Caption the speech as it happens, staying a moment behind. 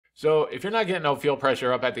So if you're not getting no fuel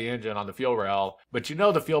pressure up at the engine on the fuel rail, but you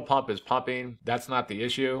know the fuel pump is pumping, that's not the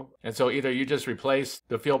issue. And so either you just replace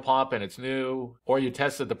the fuel pump and it's new, or you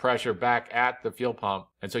tested the pressure back at the fuel pump,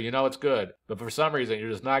 and so you know it's good, but for some reason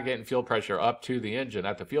you're just not getting fuel pressure up to the engine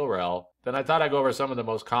at the fuel rail, then I thought I'd go over some of the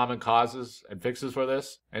most common causes and fixes for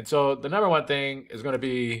this. And so the number one thing is going to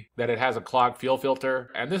be that it has a clogged fuel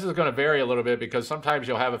filter. And this is going to vary a little bit because sometimes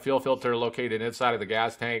you'll have a fuel filter located inside of the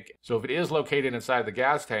gas tank. So if it is located inside the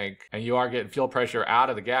gas tank and you are getting fuel pressure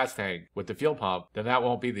out of the gas tank with the fuel pump, then that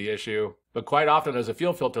won't be the issue. But quite often there's a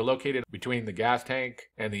fuel filter located between the gas tank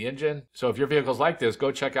and the engine. So if your vehicle's like this, go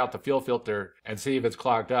check out the fuel filter and see if it's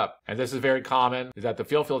clogged up. And this is very common, is that the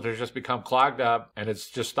fuel filter just become clogged up and it's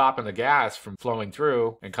just stopping the gas from flowing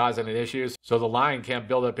through and causing any issues. So the line can't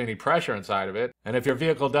build up any pressure inside of it. And if your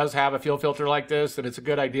vehicle does have a fuel filter like this, then it's a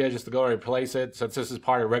good idea just to go and replace it. Since this is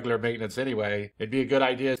part of regular maintenance anyway, it'd be a good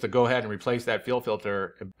idea to go ahead and replace that fuel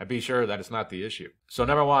filter and be sure that it's not the issue. So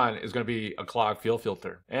number one is going to be a clogged fuel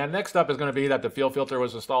filter. And next up is going to be that the fuel filter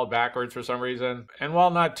was installed backwards for some reason. And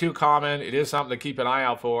while not too common, it is something to keep an eye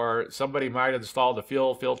out for. Somebody might have installed the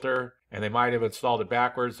fuel filter and they might have installed it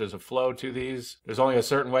backwards. There's a flow to these. There's only a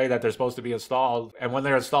certain way that they're supposed to be installed. And when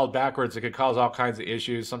they're installed backwards, it could cause all kinds of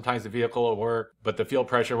issues. Sometimes the vehicle will work, but the fuel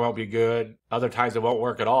pressure won't be good. Other times it won't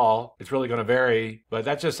work at all. It's really going to vary. But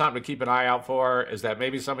that's just something to keep an eye out for, is that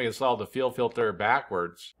maybe somebody installed the fuel filter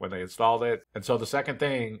backwards when they installed it. And so the second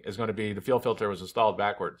thing is going to be the fuel filter was installed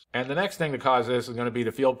backwards. And the next thing to cause this is going to be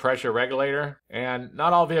the fuel pressure regulator. And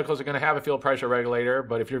not all vehicles are going to have a fuel pressure regulator,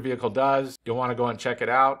 but if your vehicle does, you'll want to go and check it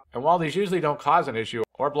out. And while these usually don't cause an issue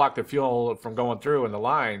or block the fuel from going through in the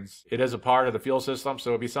lines, it is a part of the fuel system, so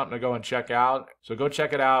it'll be something to go and check out. So go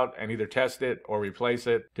check it out and either test it or replace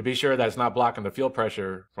it to be sure that it's not blocking the fuel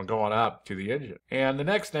pressure from going up to the engine. And the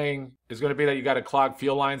next thing is going to be that you got a clogged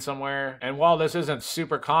fuel line somewhere. And while this isn't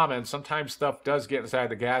super common, sometimes stuff does get inside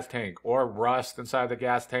the gas tank or rust inside the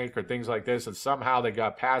gas tank or things like this, and somehow they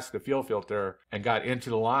got past the fuel filter and got into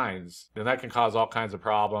the lines. Then that can cause all kinds of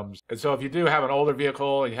problems. And so if you do have an older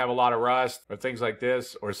vehicle and you have a lot of rust or things like this,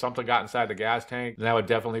 or something got inside the gas tank, then that would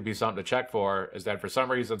definitely be something to check for, is that for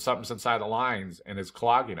some reason something's inside the lines and it's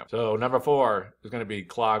clogging them. So number 4 is going to be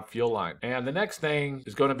clogged fuel line. And the next thing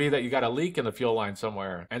is going to be that you got a leak in the fuel line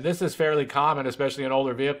somewhere. And this is fairly common, especially in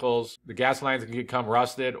older vehicles. The gas lines can become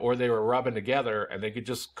rusted or they were rubbing together and they could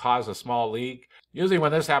just cause a small leak. Usually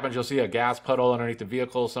when this happens, you'll see a gas puddle underneath the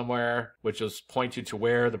vehicle somewhere, which will point you to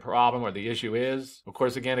where the problem or the issue is. Of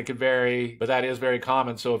course, again, it could vary, but that is very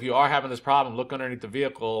common. So if you are having this problem, look underneath the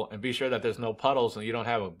vehicle and be sure that there's no puddles and you don't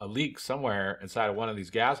have a leak somewhere inside of one of these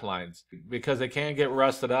gas lines, because they can get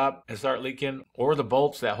rusted up and start leaking, or the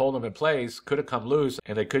bolts that hold them in place could have come loose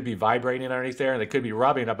and they could be vibrating underneath there and they could be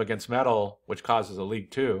rubbing up against metal, which causes a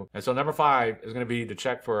leak too. And so number 5 is going to be to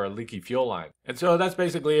check for a leaky fuel line. And so that's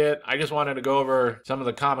basically it. I just wanted to go over some of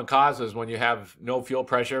the common causes when you have no fuel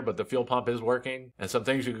pressure but the fuel pump is working, and some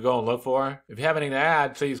things you could go and look for. If you have anything to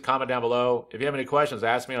add, please comment down below. If you have any questions,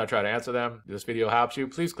 ask me and I'll try to answer them. If this video helps you,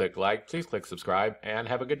 please click like, please click subscribe, and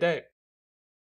have a good day.